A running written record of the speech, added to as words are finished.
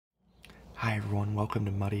Hi everyone, welcome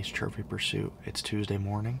to Muddy's Trophy Pursuit. It's Tuesday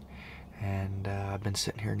morning, and I've been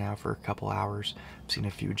sitting here now for a couple hours. I've seen a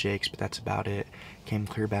few jakes, but that's about it. Came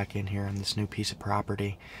clear back in here on this new piece of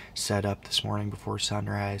property, set up this morning before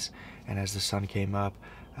sunrise, and as the sun came up,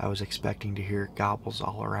 I was expecting to hear gobbles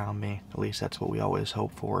all around me. At least that's what we always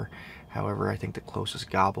hope for. However, I think the closest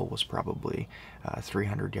gobble was probably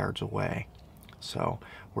 300 yards away. So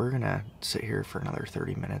we're gonna sit here for another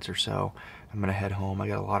 30 minutes or so. I'm gonna head home. I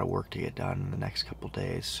got a lot of work to get done in the next couple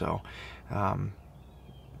days, so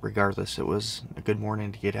regardless, it was a good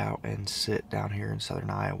morning to get out and sit down here in southern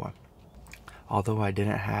Iowa. Although I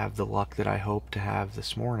didn't have the luck that I hoped to have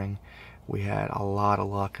this morning, we had a lot of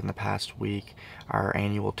luck in the past week. Our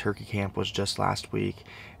annual turkey camp was just last week,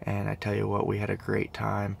 and I tell you what, we had a great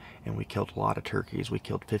time and we killed a lot of turkeys. We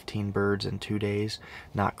killed 15 birds in 2 days.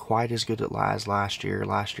 Not quite as good as last year.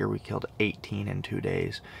 Last year we killed 18 in 2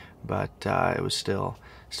 days, but it was still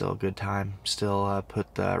a good time. Still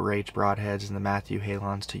put the Rage Broadheads and the Matthew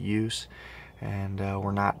Halons to use, and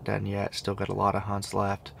we're not done yet. Still got a lot of hunts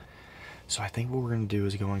left. So I think what we're going to do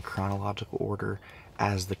is go in chronological order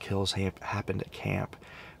as the kills happened at camp.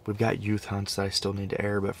 We've got youth hunts that I still need to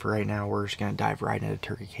air, but for right now we're just going to dive right into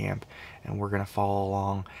turkey camp, and we're going to follow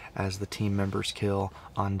along as the team members kill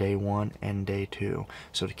on day 1 and day 2.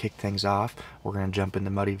 So to kick things off, we're going to jump into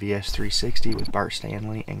Muddy VS 360 with Bart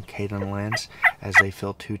Stanley and Caden Lenz as they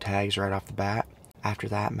fill 2 tags right off the bat. After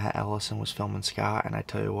that, Matt Ellison was filming Scott, and I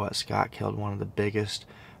tell you what, Scott killed one of the biggest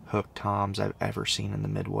hook toms I've ever seen in the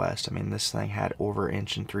Midwest. I mean, this thing had over 1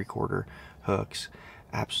 3/4 inch hooks.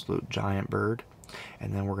 Absolute giant bird.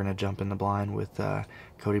 And then we're going to jump in the blind with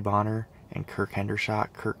Cody Bonner and Kirk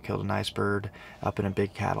Hendershot. Kirk killed a nice bird up in a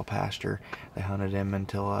big cattle pasture. They hunted him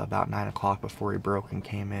until about 9 o'clock before he broke and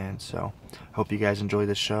came in. So hope you guys enjoy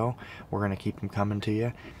this show. We're going to keep them coming to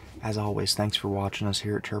you. As always, thanks for watching us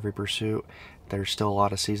here at Trophy Pursuit. There's still a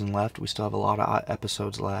lot of season left. We still have a lot of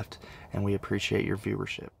episodes left, and we appreciate your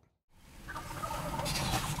viewership.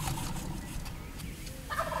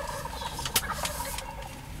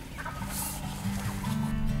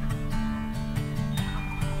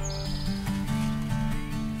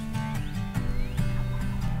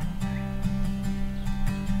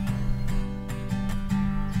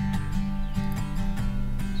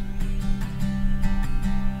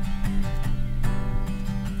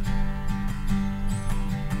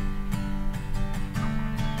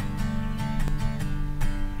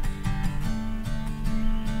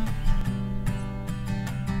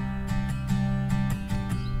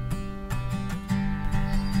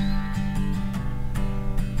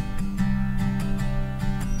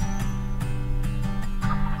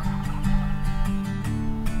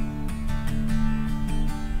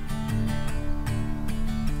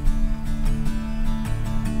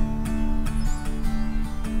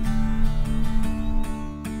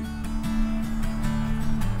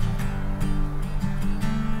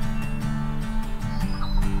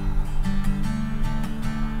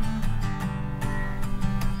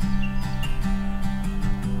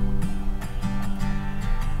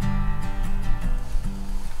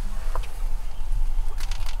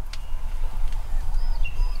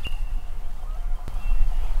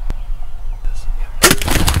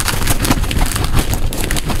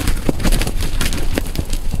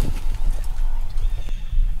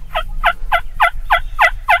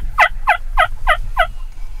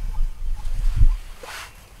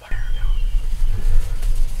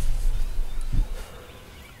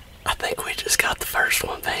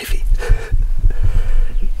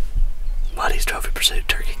 Muddy's Trophy Pursuit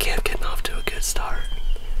Turkey Camp getting off to a good start.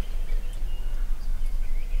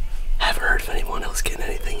 Haven't heard of anyone else getting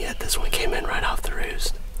anything yet. This one came in right off the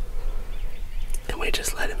roost, and we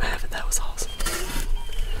just let him have it. That was awesome.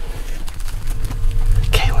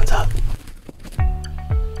 Kaylin's up.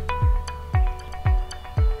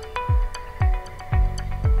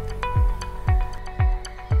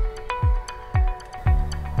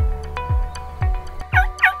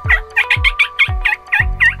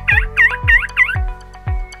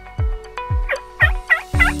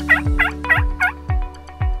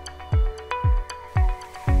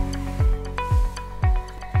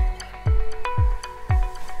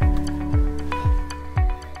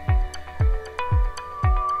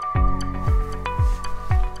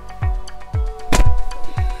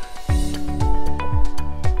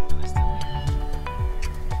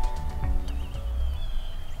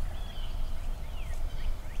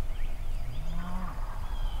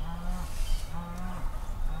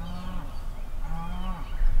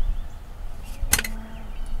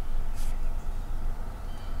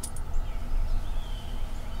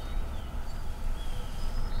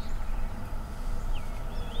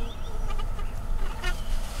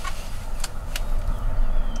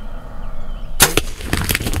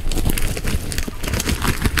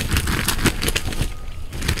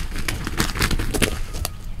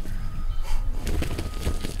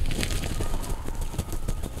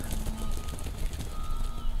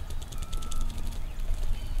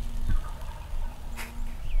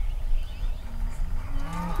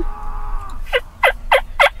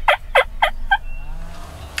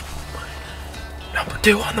 We're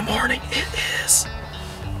due on the morning. It is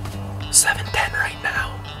 7:10 right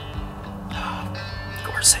now.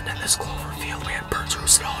 We're sitting in this clover field. We had birds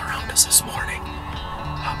roosted all around us this morning.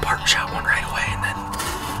 Bart shot one right away, and then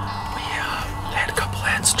we had a couple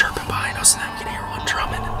hens chirping behind us, and then we could hear one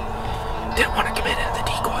drumming. Didn't want to commit into the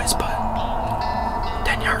decoys, but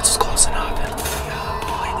 10 yards is close enough, and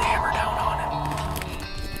we laid the hammer down on him.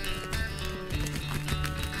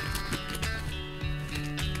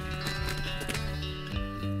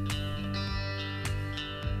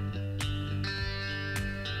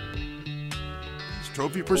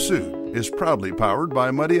 Trophy Pursuit is proudly powered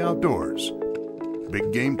by Muddy Outdoors,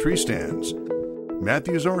 Big Game Tree Stands,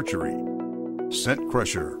 Matthews Archery, Scent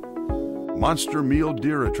Crusher, Monster Meal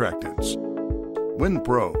Deer Attractants,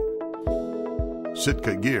 WindPro,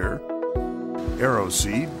 Sitka Gear, Arrow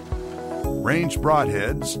Seed, Range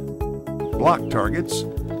Broadheads, Block Targets,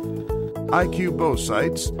 IQ Bow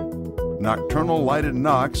Sights, Nocturnal Lighted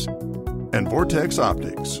Nocks, and Vortex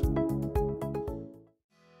Optics.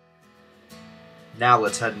 Now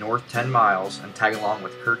let's head north 10 miles and tag along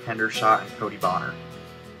with Kirk Hendershot and Cody Bonner.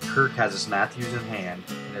 Kirk has his Matthews in hand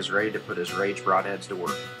and is ready to put his Rage broadheads to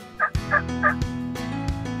work.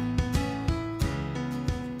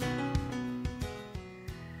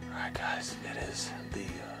 Alright guys, it is the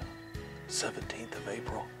 17th of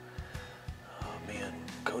April. Me and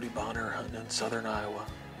Cody Bonner are hunting in southern Iowa.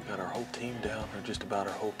 We got our whole team down, or just about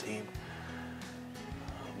our whole team.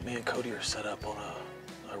 Me and Cody are set up on a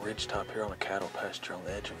ridge top here on a cattle pasture on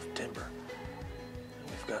the edge of timber. And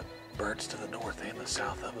we've got birds to the north and the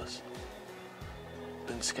south of us.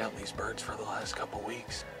 Been scouting these birds for the last couple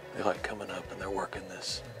weeks. They like coming up and they're working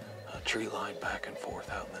this tree line back and forth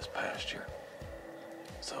out in this pasture.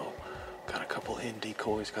 So got a couple hen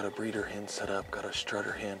decoys, got a breeder hen set up, got a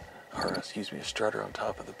strutter hen, or excuse me, a strutter on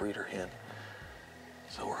top of the breeder hen.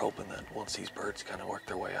 So we're hoping that once these birds kind of work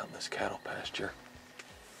their way out in this cattle pasture,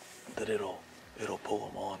 that it'll pull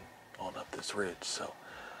them on up this ridge. So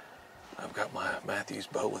I've got my Matthews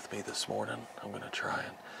bow with me this morning. I'm going to try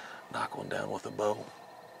and knock one down with a bow.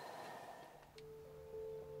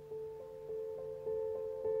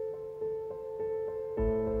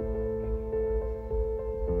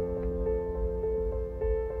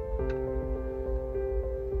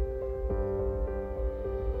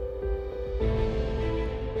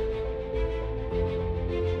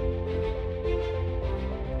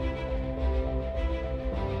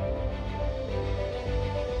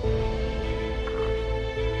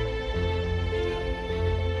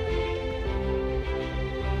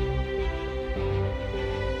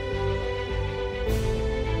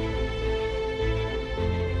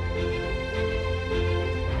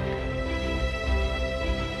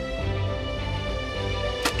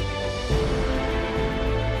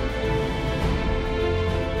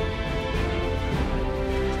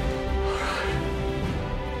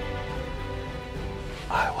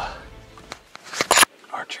 Iowa.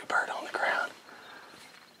 Archery bird on the ground.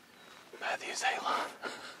 Matthews Halon.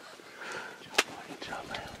 Good job,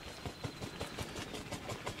 man.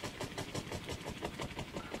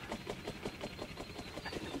 I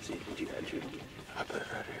didn't see it. Did you add you? I put it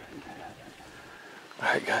right here.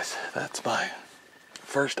 Alright guys, that's my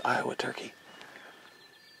first Iowa turkey.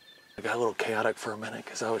 I got a little chaotic for a minute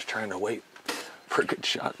because I was trying to wait for a good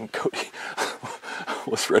shot and Cody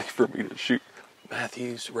was ready for me to shoot.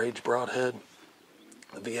 Matthews Rage broadhead,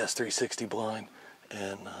 the VS 360 blind,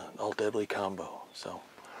 and all deadly combo. So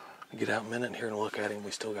I'll get out in a minute here and look at him.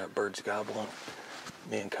 We still got birds gobbling.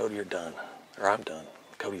 Me and Cody are done, or I'm done.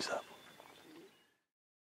 Cody's up.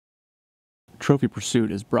 Trophy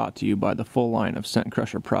Pursuit is brought to you by the full line of Scent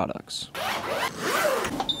Crusher products.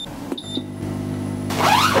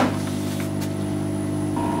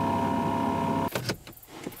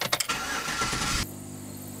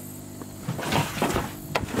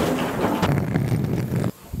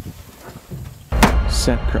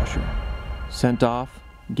 Scent Crusher. Scent off,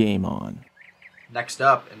 game on. Next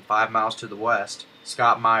up, and 5 miles to the west,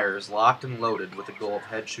 Scott Meyer is locked and loaded with the goal of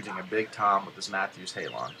head shooting a big tom with his Matthews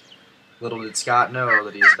Halon. Little did Scott know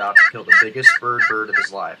that he is about to kill the biggest spurred bird of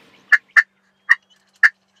his life.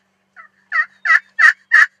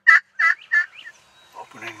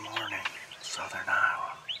 Opening morning, southern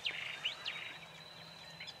Iowa.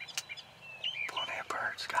 Plenty of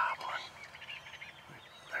birds gobbling.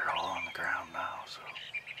 They're all on the ground now, so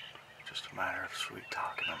just a matter of sweet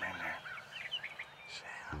talking them in there. See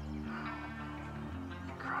them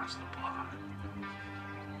across the plot.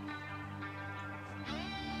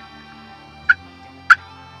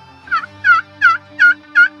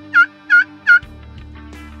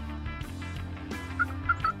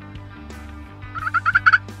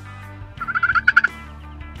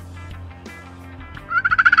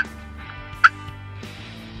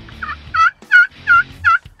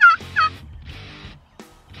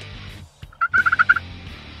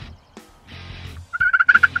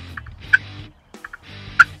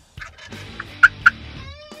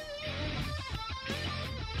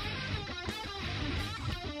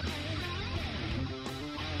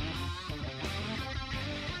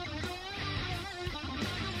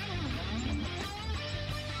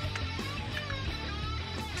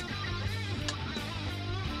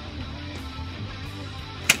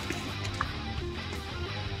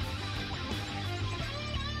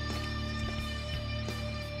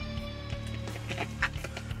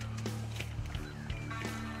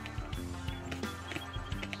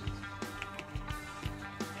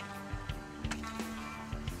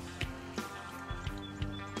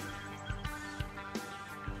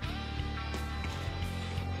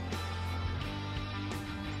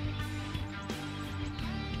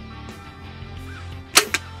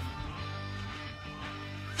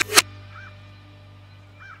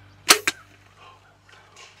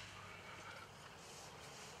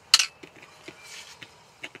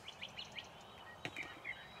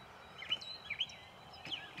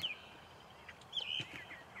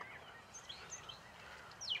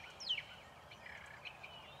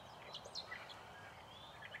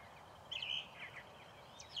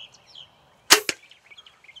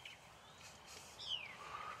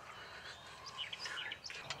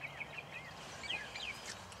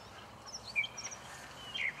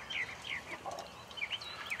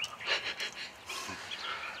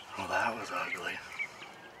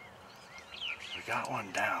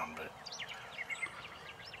 one down, but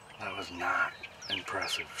that was not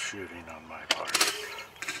impressive shooting on my part.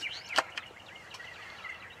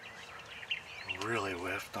 Really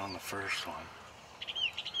whiffed on the first one.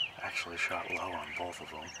 Actually shot low on both of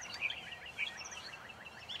them.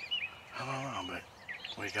 I don't know, but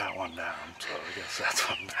we got one down, so I guess that's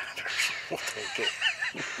what matters. We'll take it.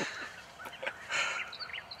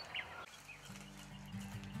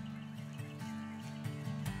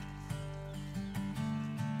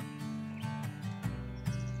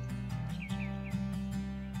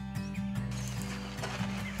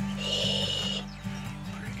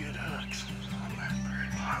 Pretty good hooks on that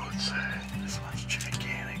bird, I would say. This one's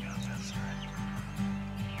gigantic on this side.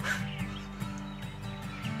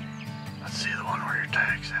 Let's see the one where your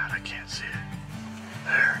tag's at. I can't see it.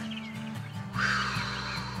 There.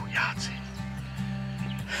 Whew, Yahtzee.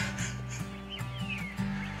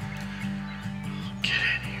 Get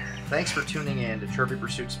in here. Thanks for tuning in to Trophy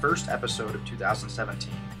Pursuit's first episode of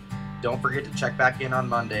 2017. Don't forget to check back in on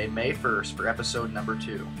Monday, May 1st for episode number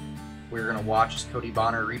 2. We're going to watch as Cody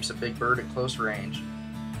Bonner reaps a big bird at close range.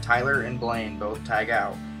 Tyler and Blaine both tag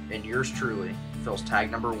out, and yours truly fills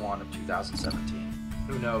tag number 1 of 2017.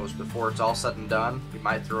 Who knows, before it's all said and done, we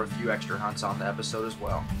might throw a few extra hunts on the episode as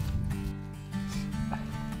well.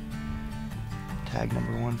 Tag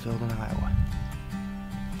number 1 filled in Iowa.